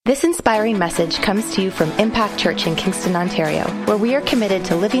This inspiring message comes to you from Impact Church in Kingston, Ontario, where we are committed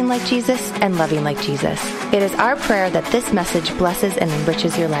to living like Jesus and loving like Jesus. It is our prayer that this message blesses and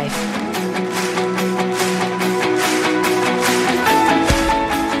enriches your life.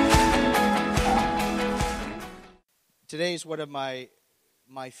 Today is one of my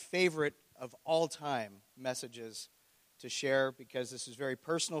favorite of all time messages to share because this is very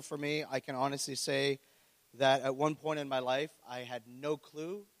personal for me. I can honestly say that at one point in my life, I had no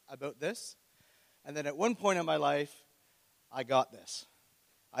clue about this. And then at one point in my life, I got this.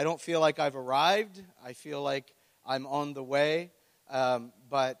 I don't feel like I've arrived. I feel like I'm on the way.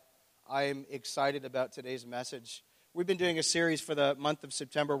 But I'm excited about today's message. We've been doing a series for the month of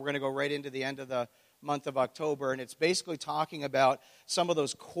September. We're going to go right into the end of the month of October. And it's basically talking about some of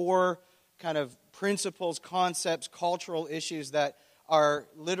those core kind of principles, concepts, cultural issues that are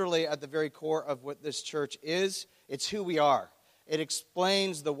literally at the very core of what this church is. It's who we are. It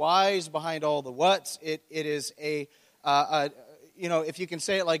explains the whys behind all the whats. It is if you can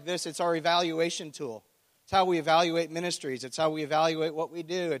say it like this, it's our evaluation tool. It's how we evaluate ministries. It's how we evaluate what we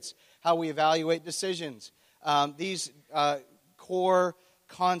do. It's how we evaluate decisions. These core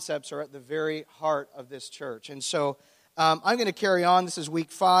concepts are at the very heart of this church. And so I'm going to carry on. This is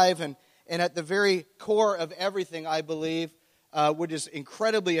week 5, and at the very core of everything, I believe, which is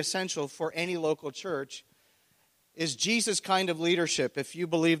incredibly essential for any local church, is Jesus kind of leadership. If you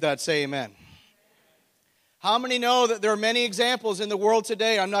believe that, say amen. How many know that there are many examples in the world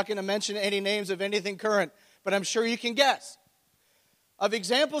today? I'm not going to mention any names of anything current, but I'm sure you can guess, of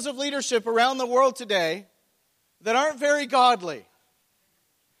examples of leadership around the world today that aren't very godly,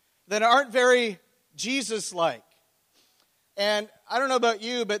 that aren't very Jesus-like. And I don't know about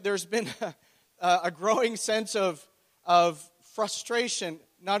you, but there's been a growing sense of frustration,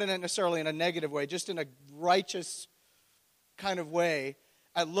 not necessarily in a negative way, just in a righteous kind of way,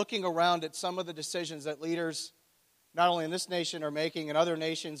 at looking around at some of the decisions that leaders, not only in this nation, are making, in other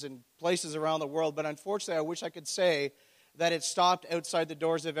nations and places around the world. But unfortunately, I wish I could say that it stopped outside the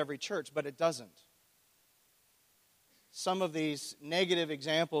doors of every church, but it doesn't. Some of these negative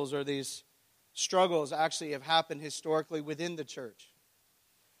examples or these struggles actually have happened historically within the church.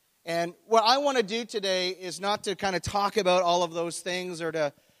 And what I want to do today is not to kind of talk about all of those things or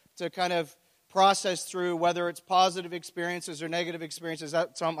to kind of process through whether it's positive experiences or negative experiences.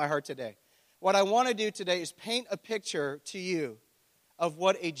 That's on my heart today. What I want to do today is paint a picture to you of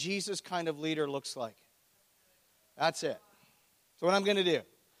what a Jesus kind of leader looks like. That's it. That's what I'm going to do.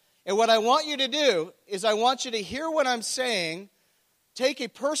 And what I want you to do is I want you to hear what I'm saying, take a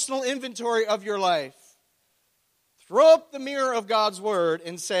personal inventory of your life, throw up the mirror of God's Word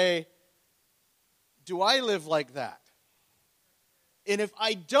and say, do I live like that? And if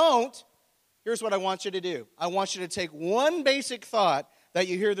I don't, here's what I want you to do. I want you to take one basic thought that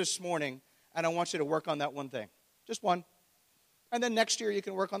you hear this morning, and I want you to work on that one thing. Just one. And then next year you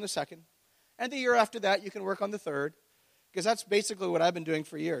can work on the second. And the year after that you can work on the third. Because that's basically what I've been doing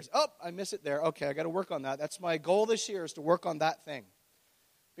for years. Oh, I miss it there. Okay, I got to work on that. That's my goal this year, is to work on that thing.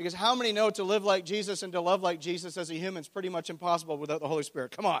 Because how many know to live like Jesus and to love like Jesus as a human is pretty much impossible without the Holy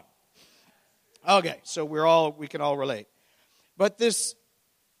Spirit? Come on. Okay, so we can all relate. But this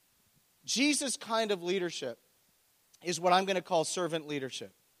Jesus kind of leadership is what I'm going to call servant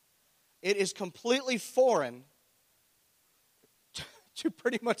leadership. It is completely foreign to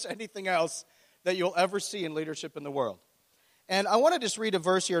pretty much anything else that you'll ever see in leadership in the world. And I want to just read a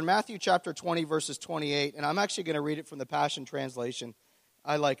verse here in Matthew chapter 20, verses 28, and I'm actually going to read it from the Passion Translation.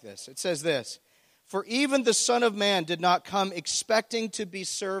 I like this. It says this: "For even the Son of Man did not come expecting to be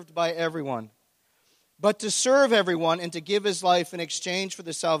served by everyone, but to serve everyone and to give his life in exchange for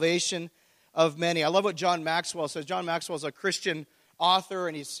the salvation of many." I love what John Maxwell says. John Maxwell is a Christian author,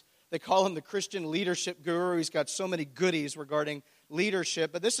 and they call him the Christian leadership guru. He's got so many goodies regarding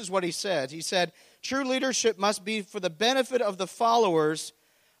leadership. But this is what he said. He said, "True leadership must be for the benefit of the followers,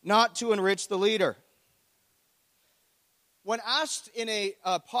 not to enrich the leader." When asked in a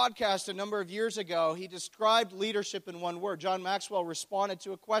podcast a number of years ago, he described leadership in one word. John Maxwell responded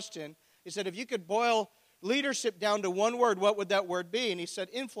to a question. He said, if you could boil leadership down to one word, what would that word be? And he said,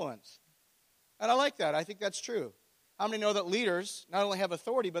 influence. And I like that. I think that's true. How many know that leaders not only have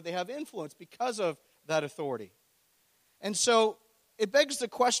authority, but they have influence because of that authority? And so it begs the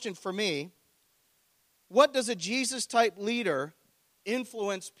question for me, what does a Jesus-type leader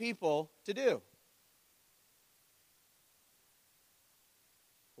influence people to do?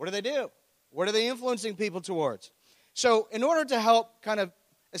 What do they do? What are they influencing people towards? So in order to help kind of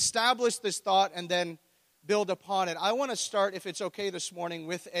establish this thought and then build upon it, I want to start, if it's okay this morning,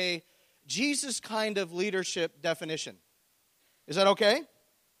 with a Jesus kind of leadership definition. Is that okay?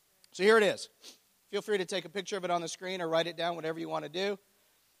 So here it is. Feel free to take a picture of it on the screen or write it down, whatever you want to do.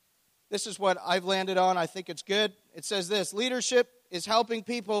 This is what I've landed on. I think it's good. It says this: leadership is helping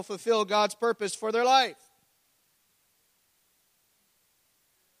people fulfill God's purpose for their life.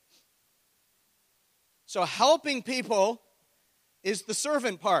 So helping people is the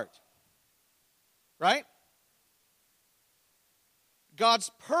servant part, right?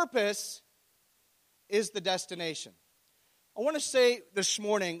 God's purpose is the destination. I want to say this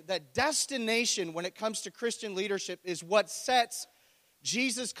morning that destination, when it comes to Christian leadership, is what sets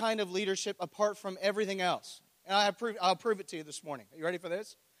Jesus' kind of leadership apart from everything else. And I'll prove it to you this morning. Are you ready for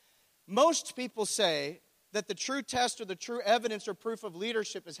this? Most people say that the true test or the true evidence or proof of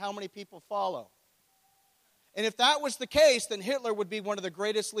leadership is how many people follow. And if that was the case, then Hitler would be one of the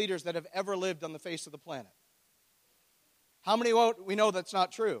greatest leaders that have ever lived on the face of the planet. How many we know that's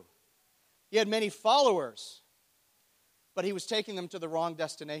not true? He had many followers, but he was taking them to the wrong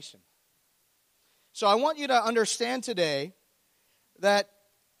destination. So I want you to understand today that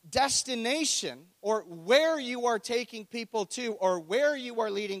destination, or where you are taking people to, or where you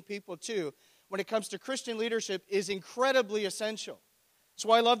are leading people to, when it comes to Christian leadership, is incredibly essential. That's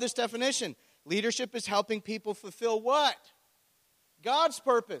why I love this definition. Leadership is helping people fulfill what? God's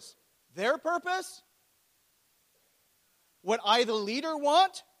purpose. Their purpose? What I, the leader,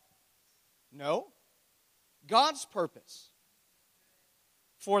 want? No. God's purpose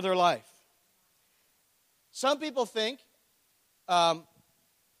for their life. Some people think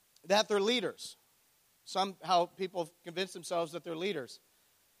that they're leaders. Somehow people convince themselves that they're leaders.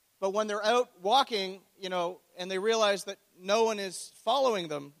 But when they're out walking, and they realize that no one is following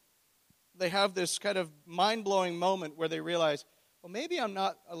them, they have this kind of mind-blowing moment where they realize, well, maybe I'm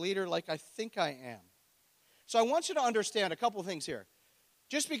not a leader like I think I am. So I want you to understand a couple things here.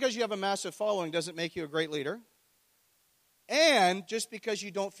 Just because you have a massive following doesn't make you a great leader. And just because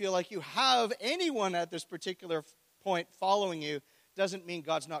you don't feel like you have anyone at this particular point following you doesn't mean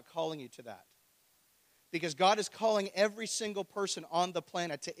God's not calling you to that. Because God is calling every single person on the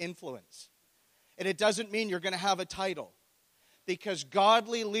planet to influence. And it doesn't mean you're going to have a title. Because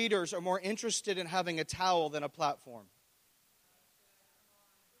godly leaders are more interested in having a towel than a platform.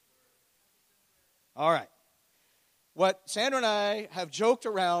 All right. What Sandra and I have joked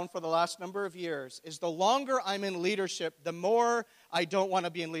around for the last number of years is the longer I'm in leadership, the more I don't want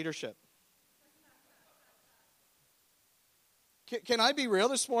to be in leadership. Can I be real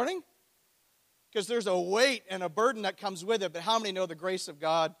this morning? Because there's a weight and a burden that comes with it, but how many know the grace of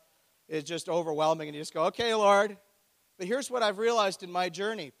God is just overwhelming and you just go, okay, Lord. But here's what I've realized in my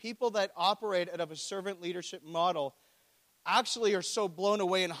journey. People that operate out of a servant leadership model actually are so blown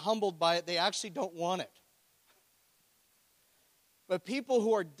away and humbled by it, they actually don't want it. But people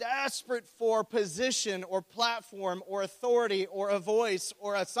who are desperate for position or platform or authority or a voice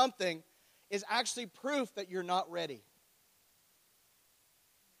or a something is actually proof that you're not ready.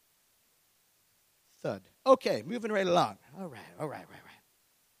 Thud. Okay, moving right along. All right.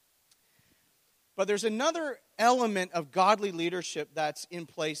 But there's another element of godly leadership that's in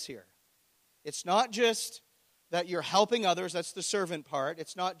place here. It's not just that you're helping others, that's the servant part.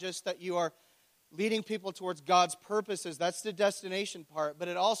 It's not just that you are leading people towards God's purposes, that's the destination part, but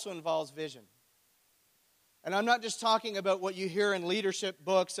it also involves vision. And I'm not just talking about what you hear in leadership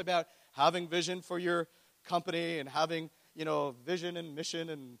books about having vision for your company and having, vision and mission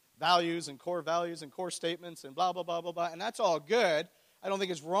and values and core statements and blah, blah, blah, blah, blah. And that's all good. I don't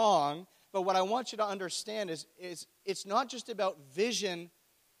think it's wrong. But what I want you to understand is it's not just about vision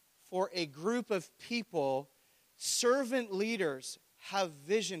for a group of people. Servant leaders have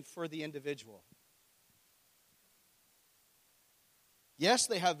vision for the individual. Yes,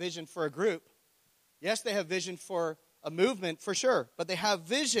 they have vision for a group. Yes, they have vision for a movement, for sure. But they have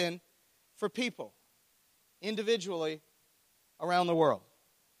vision for people, individually, around the world.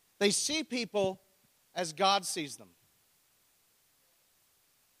 They see people as God sees them.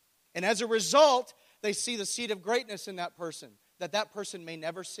 And as a result, they see the seed of greatness in that person that person may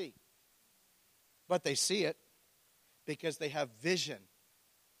never see. But they see it because they have vision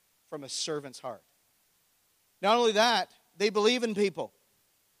from a servant's heart. Not only that, they believe in people.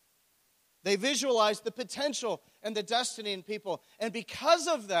 They visualize the potential and the destiny in people. And because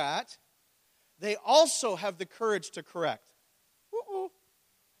of that, they also have the courage to correct.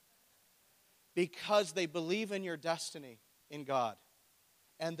 Because they believe in your destiny in God.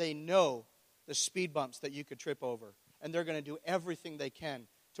 And they know the speed bumps that you could trip over. And they're going to do everything they can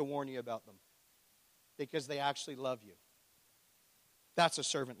to warn you about them. Because they actually love you. That's a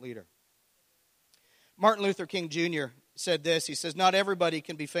servant leader. Martin Luther King Jr. said this. He says, not everybody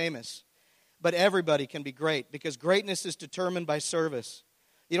can be famous, but everybody can be great. Because greatness is determined by service.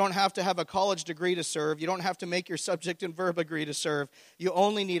 You don't have to have a college degree to serve. You don't have to make your subject and verb agree to serve. You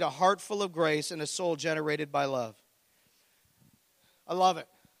only need a heart full of grace and a soul generated by love. I love it.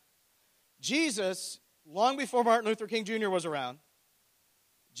 Jesus, long before Martin Luther King Jr. was around,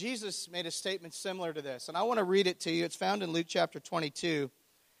 Jesus made a statement similar to this. And I want to read it to you. It's found in Luke chapter 22.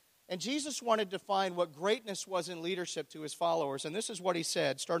 And Jesus wanted to define what greatness was in leadership to his followers. And this is what he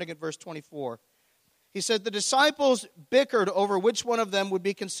said, starting at verse 24. He said, the disciples bickered over which one of them would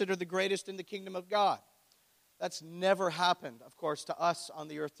be considered the greatest in the kingdom of God. That's never happened, of course, to us on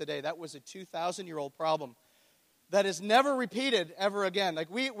the earth today. That was a 2,000-year-old problem that is never repeated ever again. Like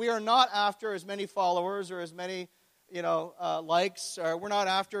we are not after as many followers or as many, likes. Or we're not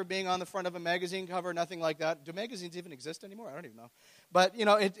after being on the front of a magazine cover, nothing like that. Do magazines even exist anymore? I don't even know. But,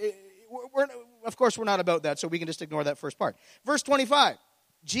 of course, we're not about that, so we can just ignore that first part. Verse 25.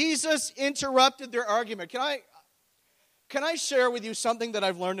 Jesus interrupted their argument. Can I share with you something that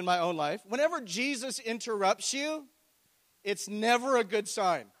I've learned in my own life? Whenever Jesus interrupts you, it's never a good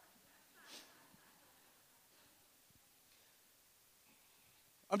sign.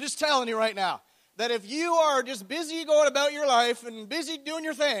 I'm just telling you right now that if you are just busy going about your life and busy doing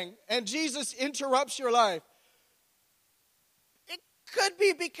your thing, and Jesus interrupts your life, could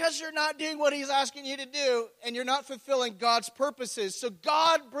be because you're not doing what he's asking you to do and you're not fulfilling God's purposes. So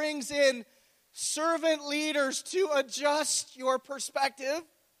God brings in servant leaders to adjust your perspective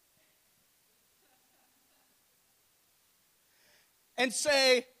and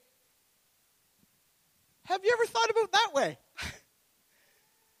say, have you ever thought about that way?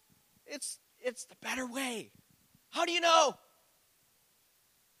 It's the better way. How do you know?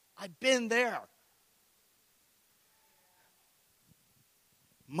 I've been there.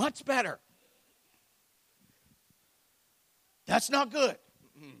 Much better. That's not good.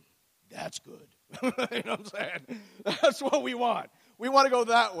 That's good. You know what I'm saying? That's what we want. We want to go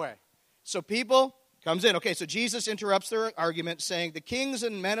that way. So people comes in. Okay, so Jesus interrupts their argument saying, the kings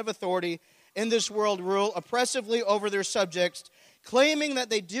and men of authority in this world rule oppressively over their subjects, claiming that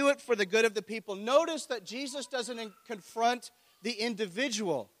they do it for the good of the people. Notice that Jesus doesn't confront the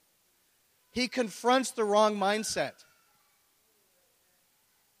individual. He confronts the wrong mindset.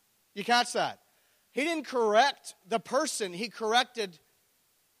 You catch that? He didn't correct the person. He corrected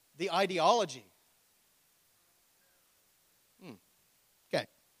the ideology. Okay.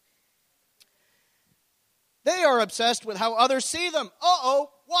 They are obsessed with how others see them.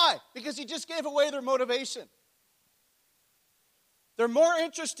 Why? Because he just gave away their motivation. They're more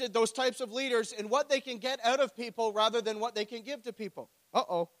interested, those types of leaders, in what they can get out of people rather than what they can give to people.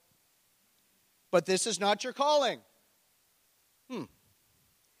 But this is not your calling.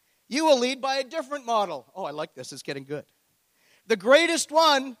 You will lead by a different model. I like this. It's getting good. The greatest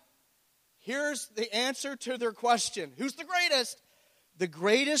one, here's the answer to their question. Who's the greatest? The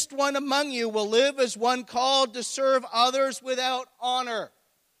greatest one among you will live as one called to serve others without honor.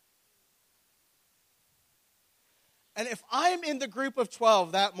 And if I'm in the group of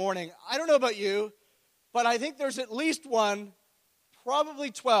 12 that morning, I don't know about you, but I think there's at least one,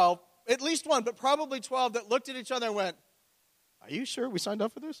 probably 12, at least one, but probably 12 that looked at each other and went, are you sure we signed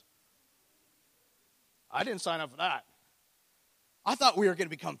up for this? I didn't sign up for that. I thought we were going to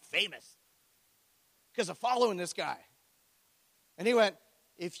become famous because of following this guy. And he went,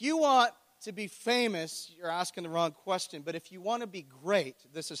 if you want to be famous, you're asking the wrong question. But if you want to be great,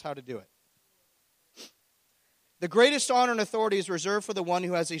 this is how to do it. The greatest honor and authority is reserved for the one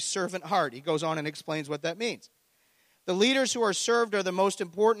who has a servant heart. He goes on and explains what that means. The leaders who are served are the most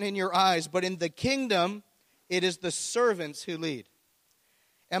important in your eyes, but in the kingdom, it is the servants who lead.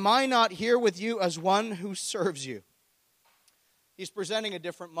 Am I not here with you as one who serves you? He's presenting a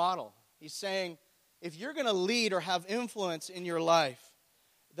different model. He's saying, if you're going to lead or have influence in your life,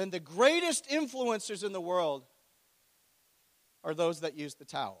 then the greatest influencers in the world are those that use the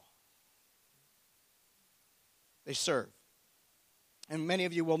towel. They serve. And many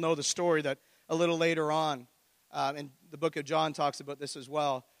of you will know the story that a little later on, in the book of John talks about this as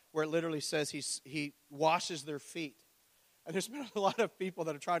well, where it literally says he washes their feet. And there's been a lot of people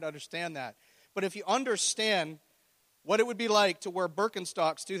that are trying to understand that. But if you understand what it would be like to wear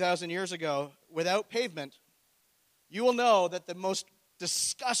Birkenstocks 2,000 years ago without pavement, you will know that the most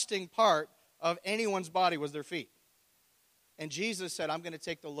disgusting part of anyone's body was their feet. And Jesus said, I'm going to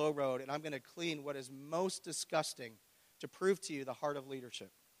take the low road and I'm going to clean what is most disgusting to prove to you the heart of leadership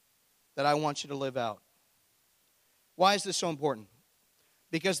that I want you to live out. Why is this so important?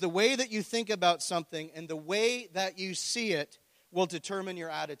 Because the way that you think about something and the way that you see it will determine your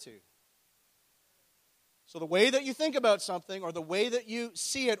attitude. So the way that you think about something or the way that you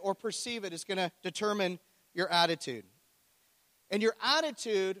see it or perceive it is going to determine your attitude. And your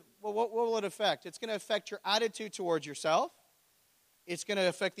attitude, well, what will it affect? It's going to affect your attitude towards yourself. It's going to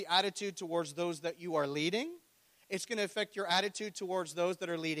affect the attitude towards those that you are leading. It's going to affect your attitude towards those that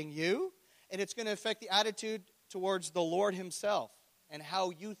are leading you. And it's going to affect the attitude towards the Lord himself and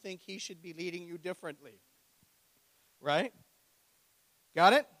how you think he should be leading you differently. Right?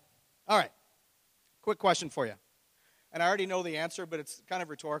 Got it? All right. Quick question for you. And I already know the answer, but it's kind of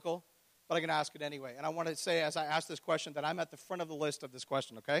rhetorical. But I'm going to ask it anyway. And I want to say, as I ask this question, that I'm at the front of the list of this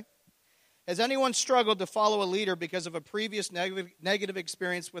question, okay? Has anyone struggled to follow a leader because of a previous negative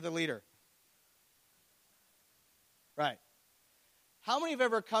experience with a leader? Right. How many have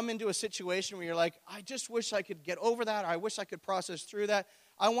ever come into a situation where you're like, I just wish I could get over that, or I wish I could process through that?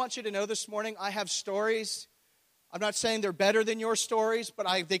 I want you to know this morning, I have stories. I'm not saying they're better than your stories,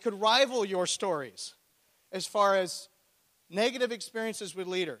 but they could rival your stories as far as negative experiences with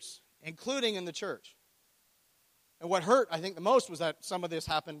leaders, including in the church. And what hurt, I think, the most was that some of this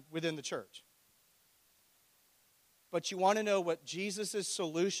happened within the church. But you want to know what Jesus'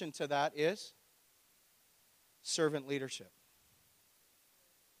 solution to that is? Servant leadership.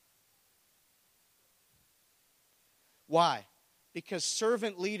 Why? Because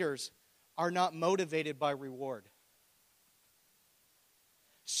servant leaders are not motivated by reward.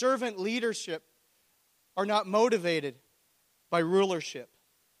 Servant leadership are not motivated by rulership.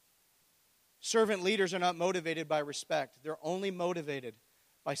 Servant leaders are not motivated by respect. They're only motivated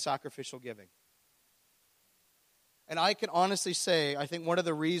by sacrificial giving. And I can honestly say, I think one of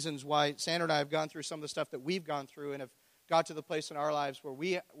the reasons why Sandra and I have gone through some of the stuff that we've gone through and have got to the place in our lives where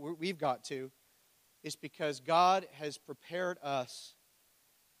we've got to is because God has prepared us,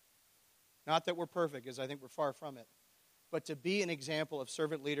 not that we're perfect, because I think we're far from it, but to be an example of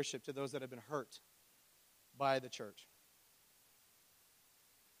servant leadership to those that have been hurt by the church.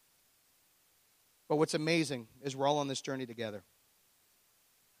 But what's amazing is we're all on this journey together.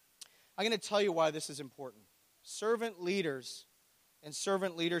 I'm going to tell you why this is important. Servant leaders and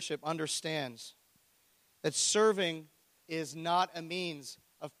servant leadership understands that serving is not a means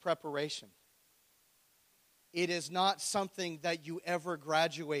of preparation. It is not something that you ever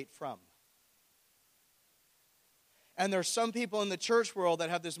graduate from. And there's some people in the church world that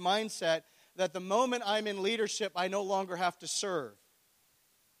have this mindset that the moment I'm in leadership, I no longer have to serve.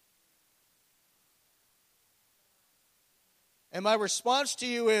 And my response to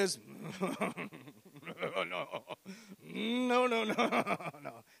you is, no,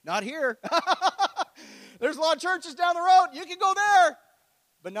 not here. There's a lot of churches down the road. You can go there,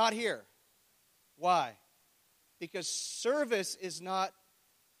 but not here. Why? Because service is not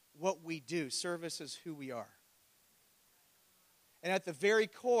what we do. Service is who we are. And at the very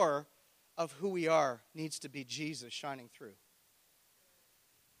core of who we are needs to be Jesus shining through.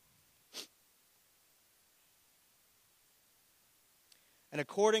 And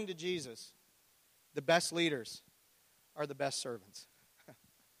according to Jesus, the best leaders are the best servants.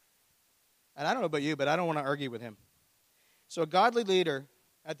 And I don't know about you, but I don't want to argue with him. So a godly leader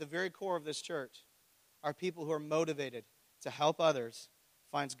at the very core of this church are people who are motivated to help others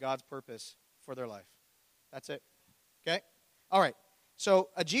find God's purpose for their life. That's it. Okay? All right. So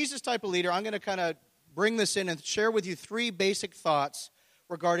a Jesus type of leader, I'm going to kind of bring this in and share with you 3 basic thoughts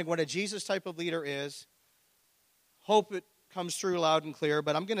regarding what a Jesus type of leader is. Hope it comes through loud and clear,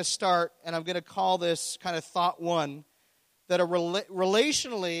 but I'm going to start, and I'm going to call this kind of thought 1, that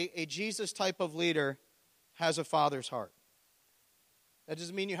relationally, a Jesus type of leader has a father's heart. That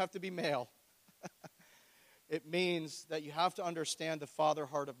doesn't mean you have to be male. It means that you have to understand the father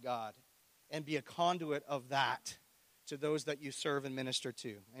heart of God and be a conduit of that to those that you serve and minister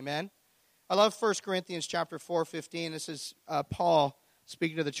to. Amen? I love 1 Corinthians chapter 4:15. This is Paul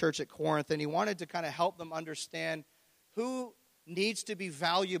speaking to the church at Corinth, and he wanted to kind of help them understand who needs to be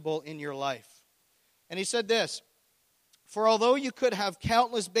valuable in your life. And he said this, "For although you could have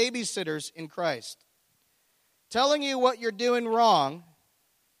countless babysitters in Christ, telling you what you're doing wrong,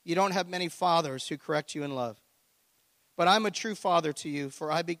 you don't have many fathers who correct you in love. But I'm a true father to you,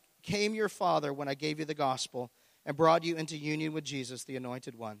 for I became your father when I gave you the gospel and brought you into union with Jesus, the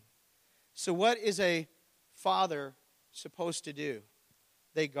Anointed One." So what is a father supposed to do?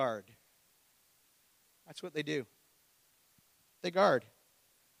 They guard. That's what they do. They guard.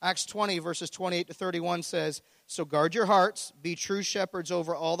 Acts 20, verses 28 to 31 says, "So guard your hearts, be true shepherds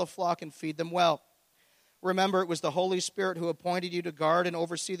over all the flock, and feed them well. Remember, it was the Holy Spirit who appointed you to guard and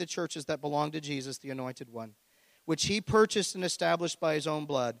oversee the churches that belong to Jesus, the Anointed One, which he purchased and established by his own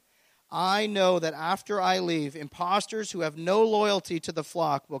blood. I know that after I leave, impostors who have no loyalty to the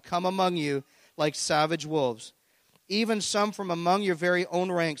flock will come among you like savage wolves. Even some from among your very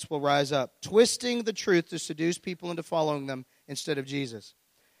own ranks will rise up, twisting the truth to seduce people into following them instead of Jesus.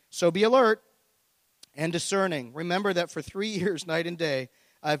 So be alert and discerning. Remember that for 3 years, night and day,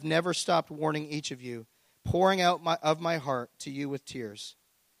 I've never stopped warning each of you, pouring out of my heart to you with tears.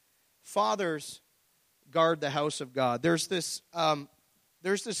 Fathers, guard the house of God. There's this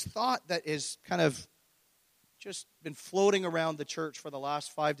thought that is kind of just been floating around the church for the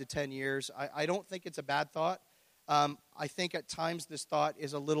last 5 to 10 years. I don't think it's a bad thought. I think at times this thought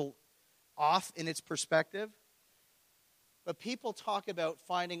is a little off in its perspective. But people talk about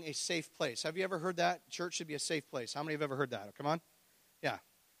finding a safe place. Have you ever heard that? Church should be a safe place. How many have ever heard that? Come on. Yeah.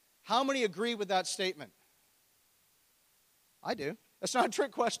 How many agree with that statement? I do. That's not a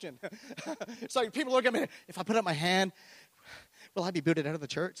trick question. It's like people look at me, if I put up my hand, will I be booted out of the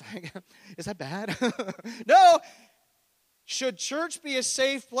church? Is that bad? No. Should church be a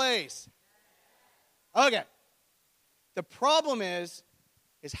safe place? Okay. The problem is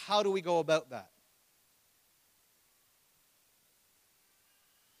how do we go about that?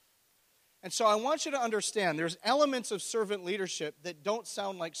 And so I want you to understand there's elements of servant leadership that don't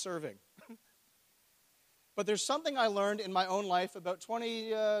sound like serving. But there's something I learned in my own life about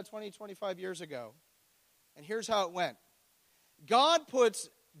 25 years ago. And here's how it went. God puts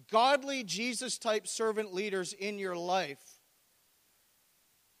godly Jesus-type servant leaders in your life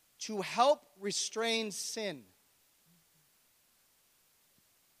to help restrain sin.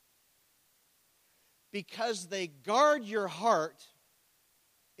 Because they guard your heart,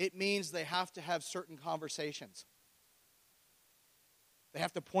 it means they have to have certain conversations. They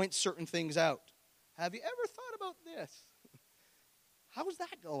have to point certain things out. Have you ever thought about this? How's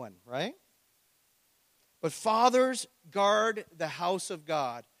that going, right? But fathers guard the house of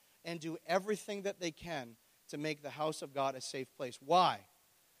God and do everything that they can to make the house of God a safe place. Why?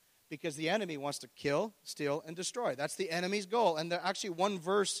 Because the enemy wants to kill, steal, and destroy. That's the enemy's goal. And there actually one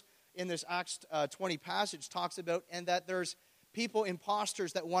verse in this Acts 20 passage talks about, and that there's people,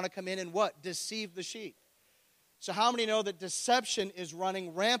 imposters, that want to come in and what? Deceive the sheep. So how many know that deception is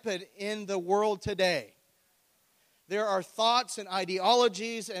running rampant in the world today? There are thoughts and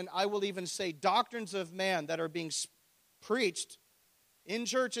ideologies, and I will even say doctrines of man that are being preached in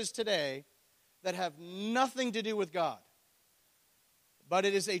churches today that have nothing to do with God. But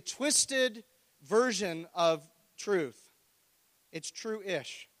it is a twisted version of truth. It's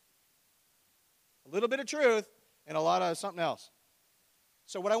true-ish. A little bit of truth and a lot of something else.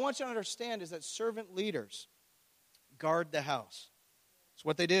 So what I want you to understand is that servant leaders guard the house. It's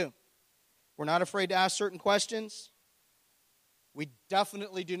what they do. We're not afraid to ask certain questions. We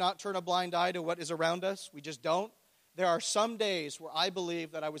definitely do not turn a blind eye to what is around us. We just don't. There are some days where I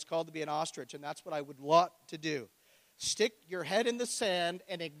believe that I was called to be an ostrich, and that's what I would lot to do. Stick your head in the sand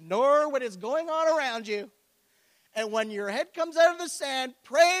and ignore what is going on around you. And when your head comes out of the sand,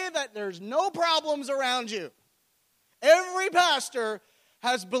 pray that there's no problems around you. Every pastor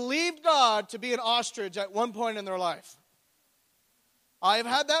has believed God to be an ostrich at one point in their life. I have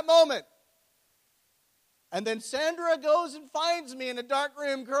had that moment. And then Sandra goes and finds me in a dark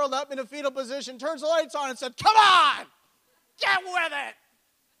room, curled up in a fetal position, turns the lights on and said, "Come on! Get with it!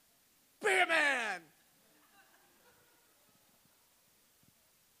 Be a man!"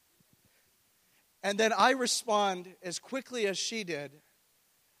 And then I respond as quickly as she did,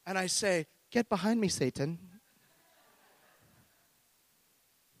 and I say, "Get behind me, Satan."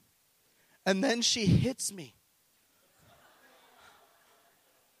 And then she hits me.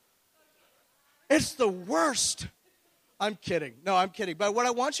 It's the worst. I'm kidding. No, I'm kidding. But what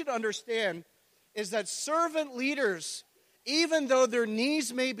I want you to understand is that servant leaders, even though their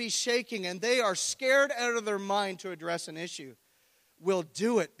knees may be shaking and they are scared out of their mind to address an issue, will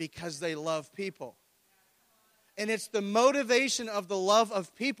do it because they love people. And it's the motivation of the love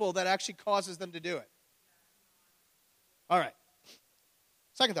of people that actually causes them to do it. All right.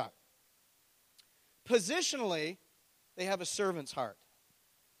 Second thought. Positionally, they have a servant's heart.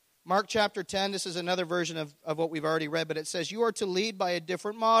 Mark chapter 10, this is another version of what we've already read, but it says, "You are to lead by a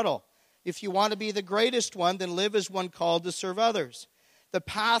different model. If you want to be the greatest one, then live as one called to serve others. The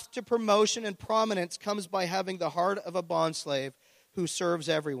path to promotion and prominence comes by having the heart of a bondslave who serves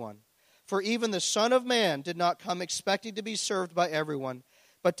everyone. For even the Son of Man did not come expecting to be served by everyone,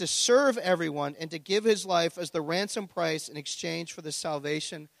 but to serve everyone and to give his life as the ransom price in exchange for the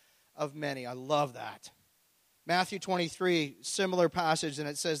salvation of many." I love that. Matthew 23, similar passage, and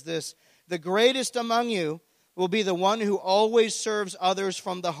it says this, "The greatest among you will be the one who always serves others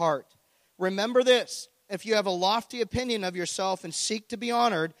from the heart. Remember this, if you have a lofty opinion of yourself and seek to be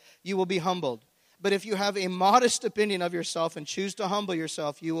honored, you will be humbled. But if you have a modest opinion of yourself and choose to humble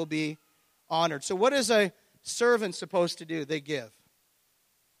yourself, you will be honored." So what is a servant supposed to do? They give.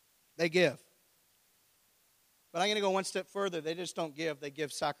 They give. But I'm going to go one step further. They just don't give. They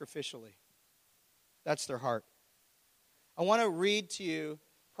give sacrificially. That's their heart. I want to read to you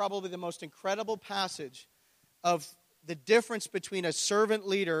probably the most incredible passage of the difference between a servant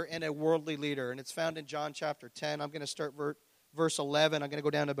leader and a worldly leader. And it's found in John chapter 10. I'm going to start verse 11. I'm going to go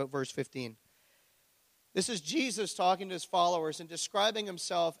down to about verse 15. This is Jesus talking to his followers and describing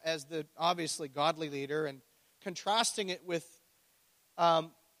himself as the obviously godly leader and contrasting it with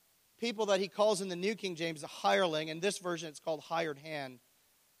people that he calls in the New King James a hireling. In this version, it's called hired hand.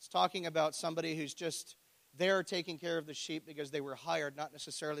 It's talking about somebody who's just there taking care of the sheep because they were hired, not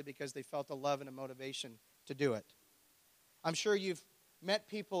necessarily because they felt a love and a motivation to do it. I'm sure you've met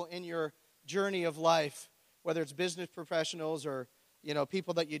people in your journey of life, whether it's business professionals or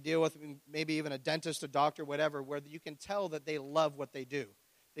people that you deal with, maybe even a dentist, a doctor, whatever, where you can tell that they love what they do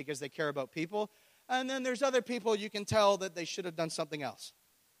because they care about people. And then there's other people you can tell that they should have done something else.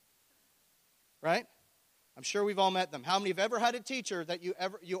 Right? I'm sure we've all met them. How many have ever had a teacher that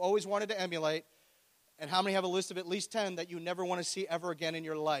you always wanted to emulate? And how many have a list of at least 10 that you never want to see ever again in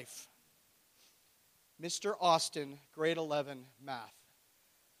your life? Mr. Austin, grade 11, math.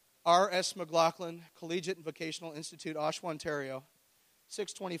 R.S. McLaughlin, Collegiate and Vocational Institute, Oshawa, Ontario,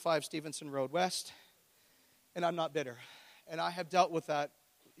 625 Stevenson Road West. And I'm not bitter. And I have dealt with that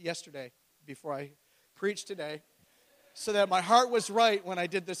yesterday before I preached today so that my heart was right when I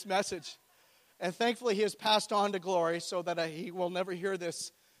did this message. And thankfully he has passed on to glory so that he will never hear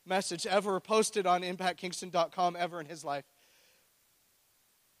this message ever posted on impactkingston.com ever in his life.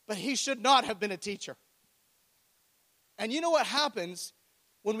 But he should not have been a teacher. And you know what happens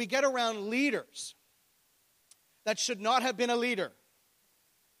when we get around leaders that should not have been a leader?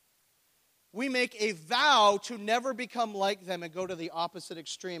 We make a vow to never become like them and go to the opposite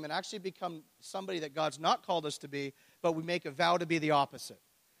extreme and actually become somebody that God's not called us to be, but we make a vow to be the opposite.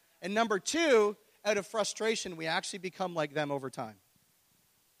 And number two, out of frustration, we actually become like them over time.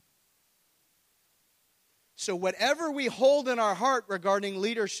 So whatever we hold in our heart regarding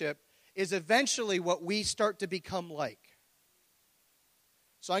leadership is eventually what we start to become like.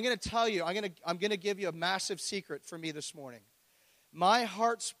 So I'm going to tell you, I'm going to give you a massive secret for me this morning. My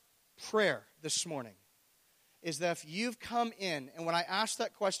heart's prayer this morning is that if you've come in, and when I asked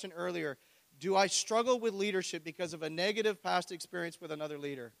that question earlier, do I struggle with leadership because of a negative past experience with another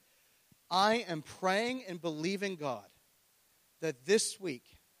leader? I am praying and believing God that this week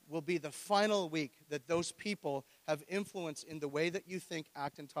will be the final week that those people have influence in the way that you think,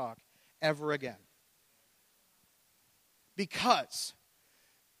 act, and talk ever again. Because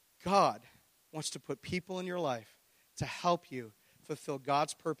God wants to put people in your life to help you fulfill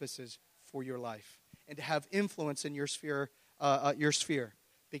God's purposes for your life and to have influence in your sphere,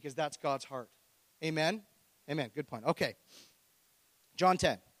 because that's God's heart. Amen? Amen. Good point. Okay. John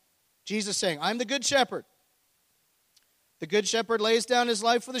 10. Jesus saying, I'm the good shepherd. The good shepherd lays down his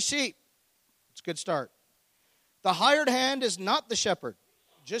life for the sheep. It's a good start. The hired hand is not the shepherd.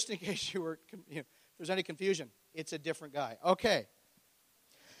 Just in case if there's any confusion, it's a different guy. Okay.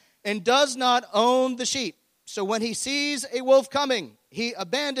 And does not own the sheep. So when he sees a wolf coming, he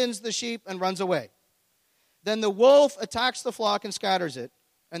abandons the sheep and runs away. Then the wolf attacks the flock and scatters it.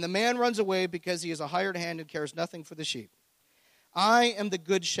 And the man runs away because he is a hired hand and cares nothing for the sheep. I am the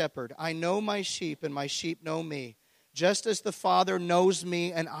good shepherd. I know my sheep, and my sheep know me. Just as the Father knows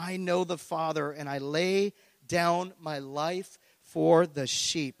me, and I know the Father, and I lay down my life for the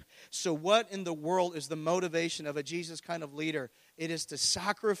sheep. So what in the world is the motivation of a Jesus kind of leader? It is to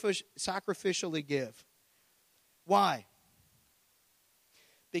sacrificially give. Why?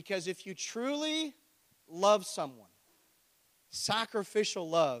 Because if you truly love someone, sacrificial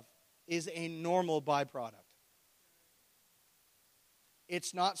love is a normal byproduct.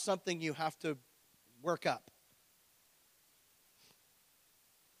 It's not something you have to work up.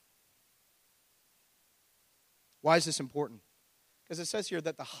 Why is this important? Because it says here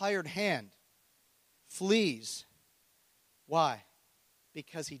that the hired hand flees. Why?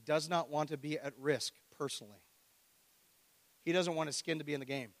 Because he does not want to be at risk personally. He doesn't want his skin to be in the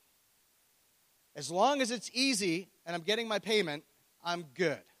game. As long as it's easy and I'm getting my payment, I'm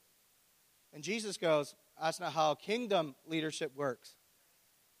good. And Jesus goes, that's not how kingdom leadership works.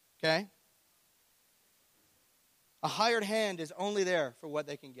 Okay? A hired hand is only there for what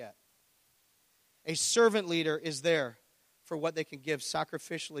they can get. A servant leader is there for what they can give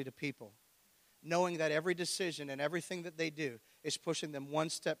sacrificially to people, knowing that every decision and everything that they do is pushing them one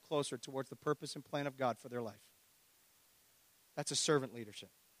step closer towards the purpose and plan of God for their life. That's a servant leadership.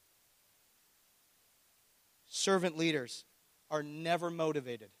 Servant leaders are never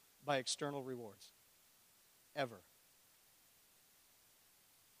motivated by external rewards. Ever.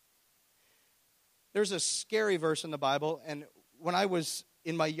 There's a scary verse in the Bible, and when I was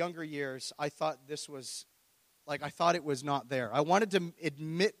in my younger years, I thought I thought it was not there. I wanted to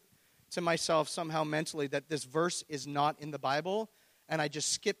admit to myself somehow mentally that this verse is not in the Bible, and I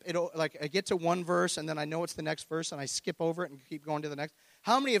just skip it. Like, I get to one verse, and then I know it's the next verse, and I skip over it and keep going to the next.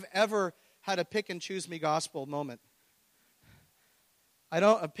 How many have ever had a pick and choose me gospel moment?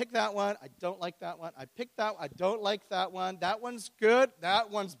 I pick that one. I don't like that one. I pick that. I don't like that one. That one's good. That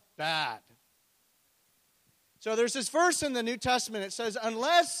one's bad. So there's this verse in the New Testament. It says,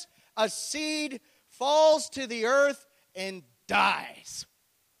 unless a seed falls to the earth and dies,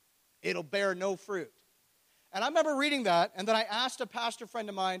 it'll bear no fruit. And I remember reading that, and then I asked a pastor friend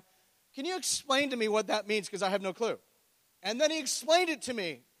of mine, can you explain to me what that means? Because I have no clue. And then he explained it to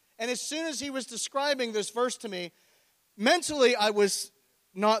me. And as soon as he was describing this verse to me, mentally I was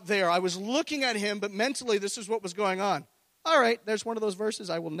not there. I was looking at him, but mentally this is what was going on. All right, there's one of those verses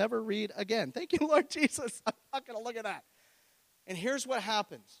I will never read again. Thank you, Lord Jesus. I'm not going to look at that. And here's what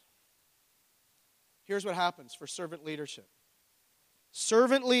happens. Here's what happens for servant leadership.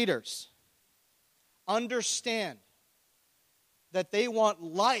 Servant leaders understand that they want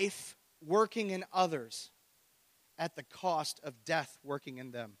life working in others at the cost of death working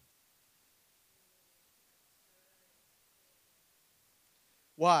in them.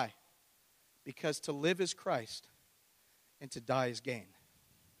 Why? Because to live is Christ and to die is gain.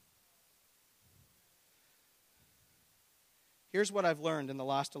 Here's what I've learned in the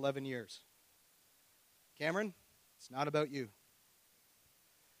last 11 years. Cameron, it's not about you.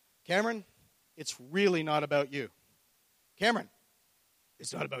 Cameron, it's really not about you. Cameron,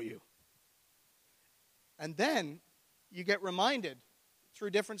 it's not about you. And then you get reminded through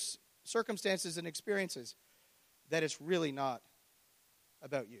different circumstances and experiences that it's really not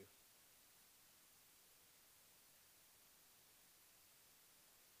about you.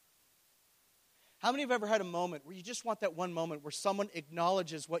 How many have ever had a moment where you just want that one moment where someone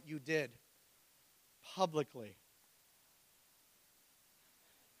acknowledges what you did publicly?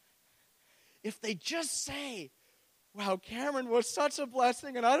 If they just say, wow, Cameron was such a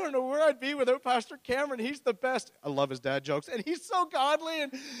blessing, and I don't know where I'd be without Pastor Cameron. He's the best. I love his dad jokes, and he's so godly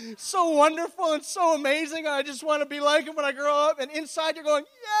and so wonderful and so amazing. I just want to be like him when I grow up. And inside you're going,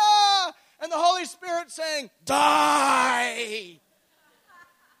 yeah! And the Holy Spirit saying, die!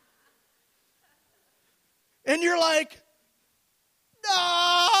 And you're like,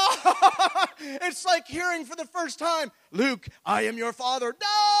 no! It's like hearing for the first time, Luke, I am your father.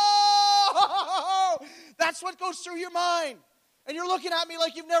 No! That's what goes through your mind. And you're looking at me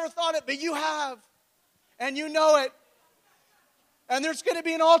like you've never thought it, but you have. And you know it. And there's going to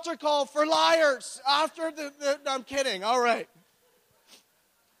be an altar call for liars after I'm kidding. All right.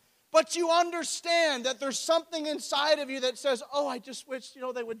 But you understand that there's something inside of you that says, oh, I just wish,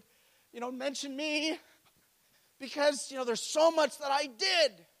 they would, mention me. Because, there's so much that I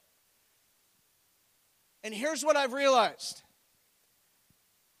did. And here's what I've realized.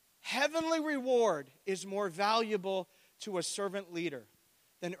 Heavenly reward is more valuable to a servant leader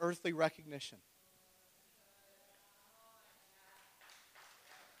than earthly recognition.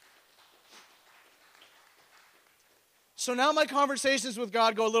 So now my conversations with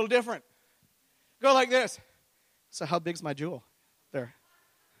God go a little different. Go like this. So how big's my jewel? There.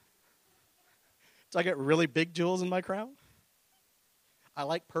 Do I get really big jewels in my crown? I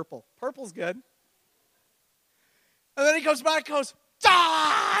like purple. Purple's good. And then he comes back and goes,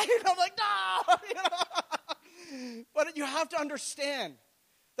 die! And I'm like, no! But you have to understand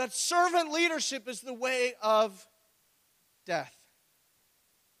that servant leadership is the way of death.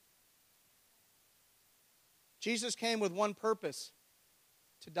 Jesus came with one purpose,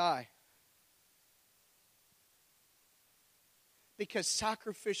 to die. Because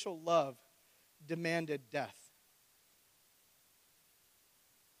sacrificial love demanded death.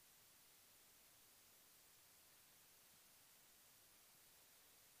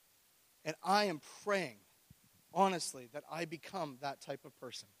 And I am praying, honestly, that I become that type of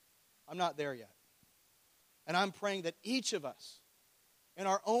person. I'm not there yet. And I'm praying that each of us, in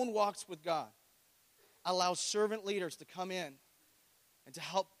our own walks with God, allow servant leaders to come in and to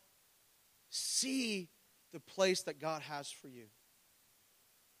help see the place that God has for you.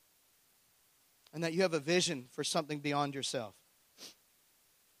 And that you have a vision for something beyond yourself.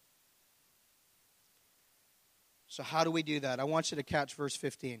 So how do we do that? I want you to catch verse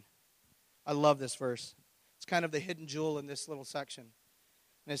 15. I love this verse. It's kind of the hidden jewel in this little section.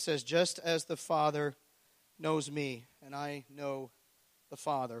 And it says, just as the Father knows me, and I know the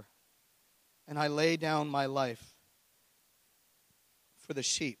Father, and I lay down my life for the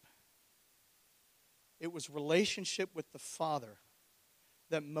sheep. It was relationship with the Father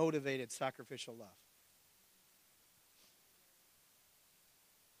that motivated sacrificial love.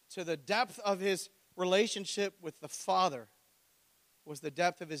 to the depth of his relationship with the Father was the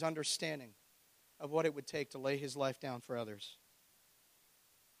depth of his understanding of what it would take to lay his life down for others.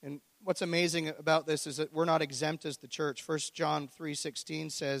 And what's amazing about this is that we're not exempt as the church. 1 John 3:16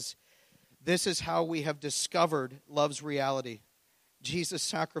 says, "This is how we have discovered love's reality. Jesus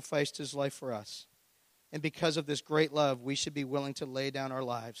sacrificed his life for us. And because of this great love, we should be willing to lay down our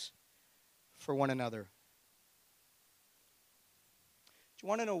lives for one another." Do you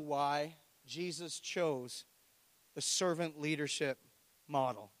want to know why Jesus chose the servant leadership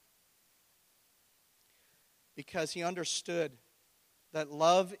model? Because he understood that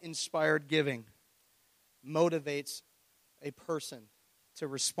love-inspired giving motivates a person to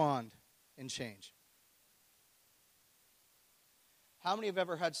respond and change. How many have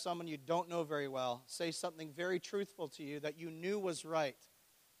ever had someone you don't know very well say something very truthful to you that you knew was right,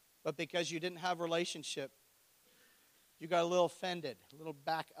 but because you didn't have a relationship, you got a little offended, a little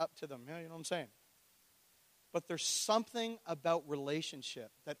back up to them? You know what I'm saying? But there's something about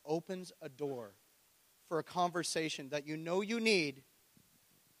relationship that opens a door for a conversation that you know you need,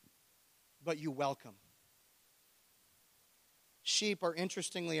 but you welcome. Sheep are,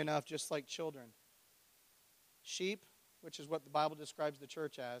 interestingly enough, just like children. Sheep, which is what the Bible describes the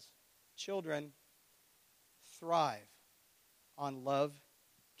church as, children thrive on love,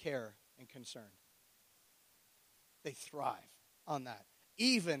 care, and concern. They thrive on that,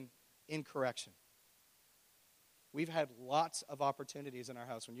 even in correction. We've had lots of opportunities in our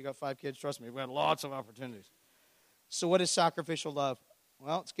house. When you got 5 kids, trust me, we've had lots of opportunities. So what is sacrificial love?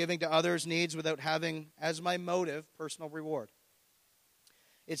 Well, it's giving to others' needs without having as my motive personal reward.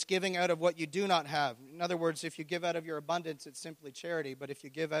 It's giving out of what you do not have. In other words, if you give out of your abundance, it's simply charity. But if you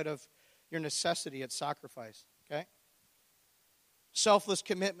give out of your necessity, it's sacrifice. Okay? Selfless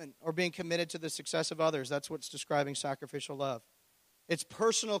commitment, or being committed to the success of others. That's what's describing sacrificial love. It's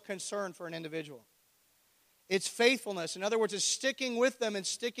personal concern for an individual. It's faithfulness. In other words, it's sticking with them and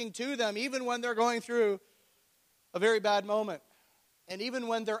sticking to them even when they're going through a very bad moment. And even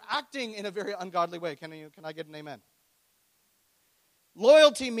when they're acting in a very ungodly way. Can I get an amen?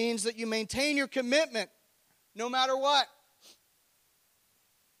 Loyalty means that you maintain your commitment no matter what.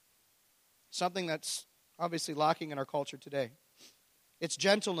 Something that's obviously lacking in our culture today. It's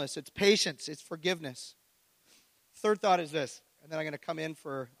gentleness, it's patience, it's forgiveness. Third thought is this, and then I'm going to come in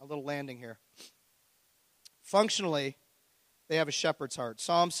for a little landing here. Functionally, they have a shepherd's heart.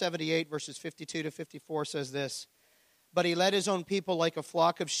 Psalm 78, verses 52 to 54 says this, "But he led his own people like a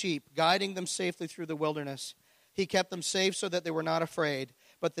flock of sheep, guiding them safely through the wilderness. He kept them safe so that they were not afraid,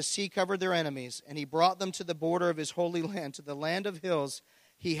 but the sea covered their enemies, and he brought them to the border of his holy land, to the land of hills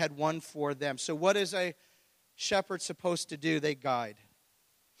he had won for them." So what is a shepherd supposed to do? They guide.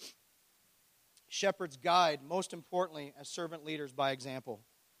 Shepherds guide, most importantly, as servant leaders by example.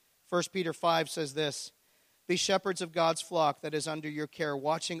 1 Peter 5 says this, "Be shepherds of God's flock that is under your care,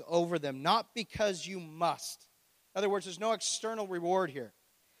 watching over them, not because you must." In other words, there's no external reward here,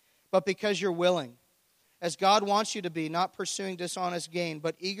 but because you're willing. As God wants you to be, not pursuing dishonest gain,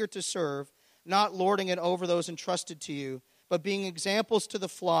 but eager to serve, not lording it over those entrusted to you, but being examples to the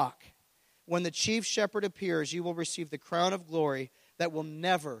flock. When the chief shepherd appears, you will receive the crown of glory that will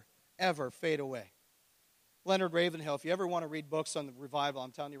never, ever fade away. Leonard Ravenhill, if you ever want to read books on the revival,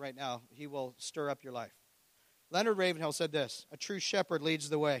 I'm telling you right now, he will stir up your life. Leonard Ravenhill said this, "A true shepherd leads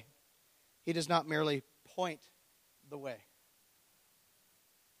the way. He does not merely point the way.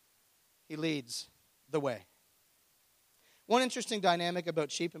 He leads the way." One interesting dynamic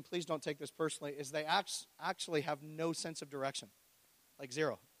about sheep, and please don't take this personally, is they actually have no sense of direction. Like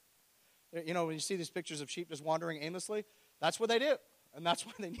zero. You know, when you see these pictures of sheep just wandering aimlessly, that's what they do. And that's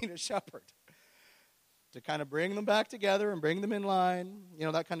why they need a shepherd. To kind of bring them back together and bring them in line, you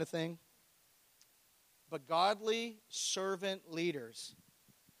know, that kind of thing. But godly servant leaders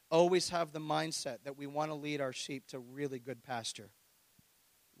always have the mindset that we want to lead our sheep to really good pasture.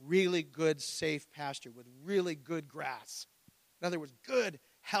 Really good, safe pasture with really good grass. In other words, good,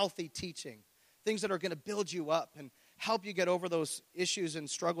 healthy teaching. Things that are going to build you up and help you get over those issues and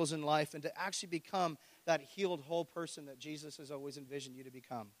struggles in life and to actually become that healed, whole person that Jesus has always envisioned you to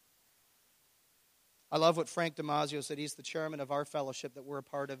become. I love what Frank Damasio said. He's the chairman of our fellowship that we're a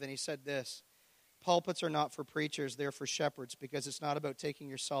part of, and he said this, "Pulpits are not for preachers, they're for shepherds, because it's not about taking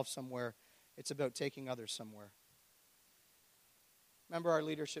yourself somewhere, it's about taking others somewhere." Remember our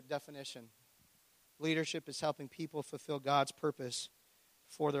leadership definition. Leadership is helping people fulfill God's purpose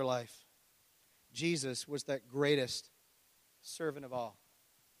for their life. Jesus was that greatest servant of all.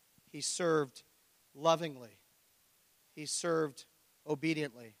 He served lovingly. He served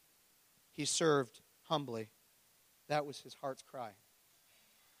obediently. He served humbly. That was his heart's cry.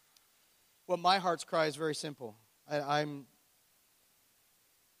 But my heart's cry is very simple. I'm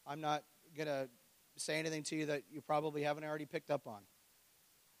not going to say anything to you that you probably haven't already picked up on.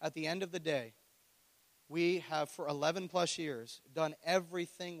 At the end of the day, we have for 11 plus years done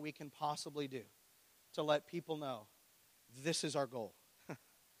everything we can possibly do to let people know this is our goal.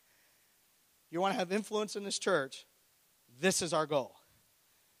 You want to have influence in this church, this is our goal.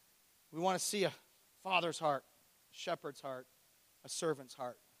 We want to see a father's heart, a shepherd's heart, a servant's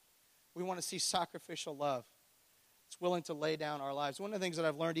heart. We want to see sacrificial love. It's willing to lay down our lives. One of the things that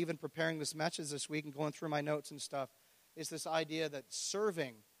I've learned even preparing this message this week and going through my notes and stuff is this idea that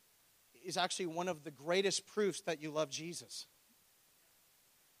serving is actually one of the greatest proofs that you love Jesus.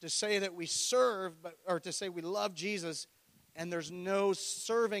 To say that we serve, or to say we love Jesus and there's no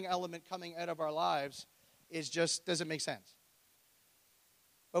serving element coming out of our lives doesn't make sense.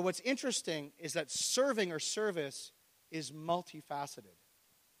 But what's interesting is that serving or service is multifaceted.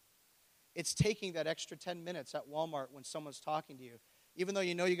 It's taking that extra 10 minutes at Walmart when someone's talking to you. Even though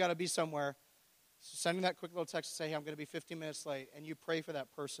you know you got to be somewhere, sending that quick little text to say, hey, I'm going to be 15 minutes late, and you pray for that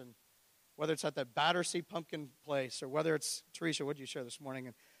person. Whether it's at that Battersea Pumpkin place, or whether it's, Teresa, what did you share this morning?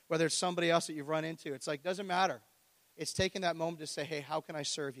 And whether it's somebody else that you've run into. It's like, doesn't matter. It's taking that moment to say, hey, how can I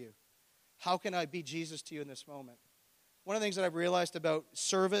serve you? How can I be Jesus to you in this moment? One of the things that I've realized about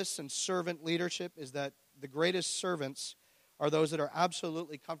service and servant leadership is that the greatest servants are those that are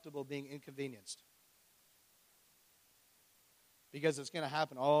absolutely comfortable being inconvenienced. Because it's going to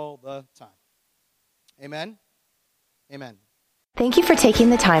happen all the time. Amen? Amen. Thank you for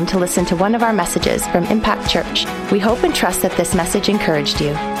taking the time to listen to one of our messages from Impact Church. We hope and trust that this message encouraged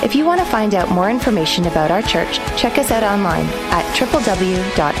you. If you want to find out more information about our church, check us out online at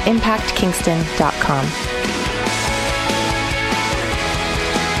www.impactkingston.com.